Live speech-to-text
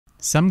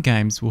Some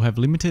games will have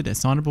limited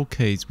assignable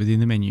keys within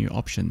the menu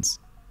options.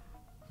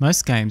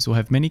 Most games will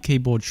have many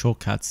keyboard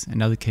shortcuts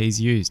and other keys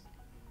used.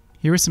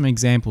 Here are some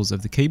examples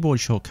of the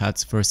keyboard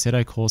shortcuts for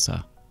Assetto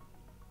Corsa.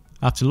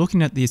 After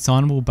looking at the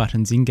assignable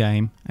buttons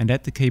in-game and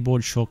at the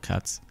keyboard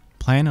shortcuts,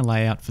 plan a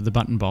layout for the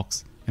button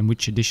box and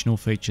which additional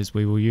features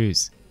we will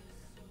use.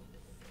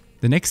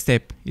 The next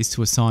step is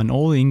to assign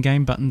all the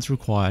in-game buttons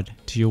required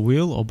to your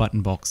wheel or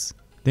button box.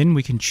 Then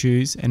we can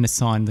choose and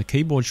assign the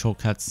keyboard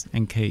shortcuts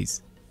and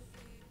keys.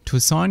 To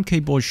assign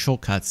keyboard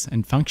shortcuts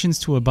and functions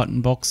to a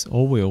button box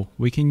or wheel,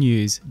 we can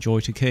use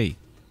JoyToKey.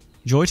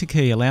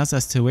 JoyToKey allows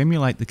us to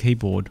emulate the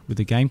keyboard with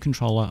a game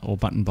controller or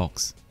button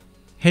box.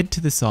 Head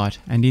to the site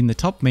and in the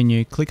top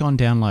menu click on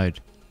Download.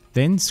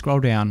 Then scroll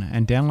down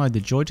and download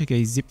the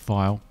JoyToKey zip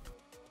file.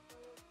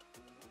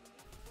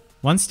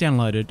 Once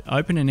downloaded,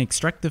 open and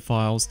extract the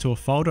files to a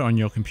folder on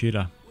your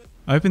computer.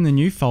 Open the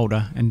new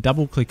folder and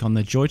double click on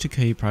the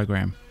JoyToKey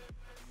program.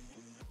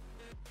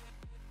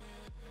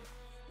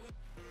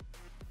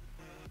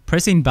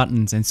 Pressing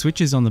buttons and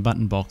switches on the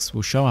button box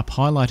will show up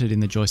highlighted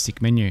in the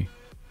joystick menu.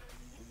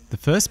 The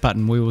first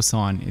button we will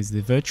assign is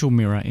the virtual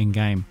mirror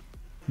in-game.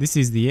 This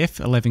is the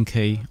F11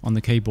 key on the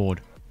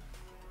keyboard.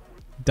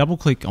 Double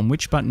click on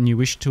which button you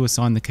wish to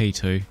assign the key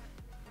to.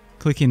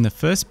 Click in the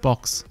first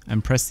box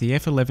and press the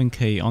F11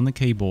 key on the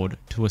keyboard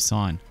to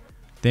assign.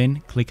 Then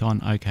click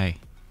on OK.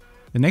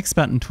 The next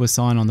button to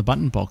assign on the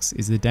button box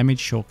is the damage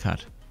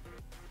shortcut.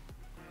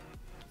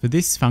 For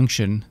this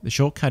function, the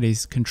shortcut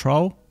is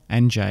Ctrl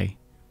and J.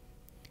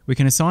 We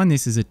can assign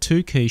this as a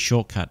 2-key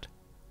shortcut.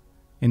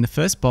 In the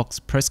first box,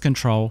 press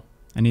Ctrl,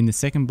 and in the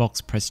second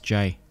box, press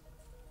J.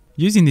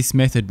 Using this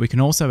method, we can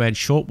also add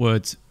short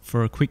words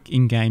for a quick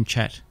in-game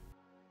chat.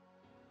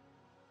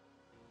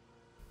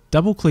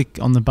 Double-click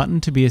on the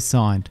button to be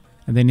assigned,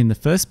 and then in the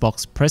first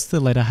box, press the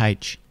letter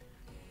H,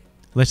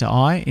 letter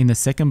I in the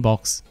second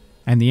box,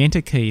 and the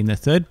Enter key in the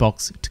third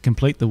box to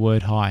complete the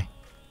word Hi.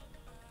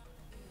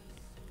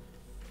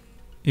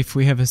 If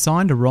we have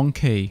assigned a wrong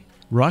key,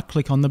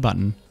 right-click on the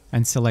button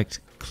and select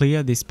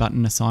Clear this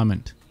button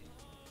assignment.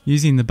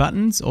 Using the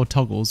buttons or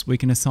toggles, we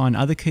can assign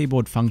other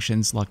keyboard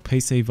functions like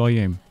PC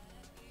volume.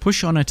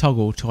 Push on a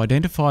toggle to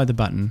identify the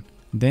button,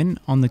 then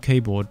on the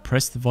keyboard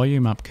press the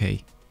volume up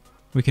key.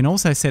 We can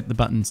also set the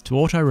buttons to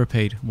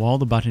auto-repeat while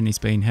the button is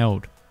being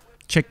held.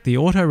 Check the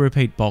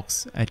auto-repeat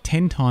box at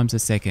 10 times a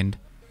second,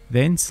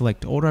 then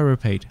select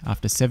auto-repeat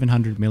after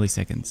 700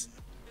 milliseconds.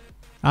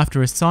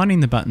 After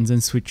assigning the buttons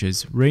and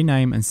switches,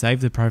 rename and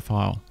save the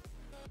profile.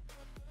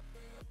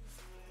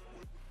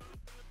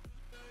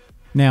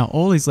 Now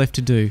all is left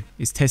to do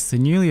is test the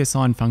newly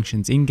assigned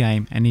functions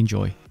in-game and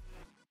enjoy.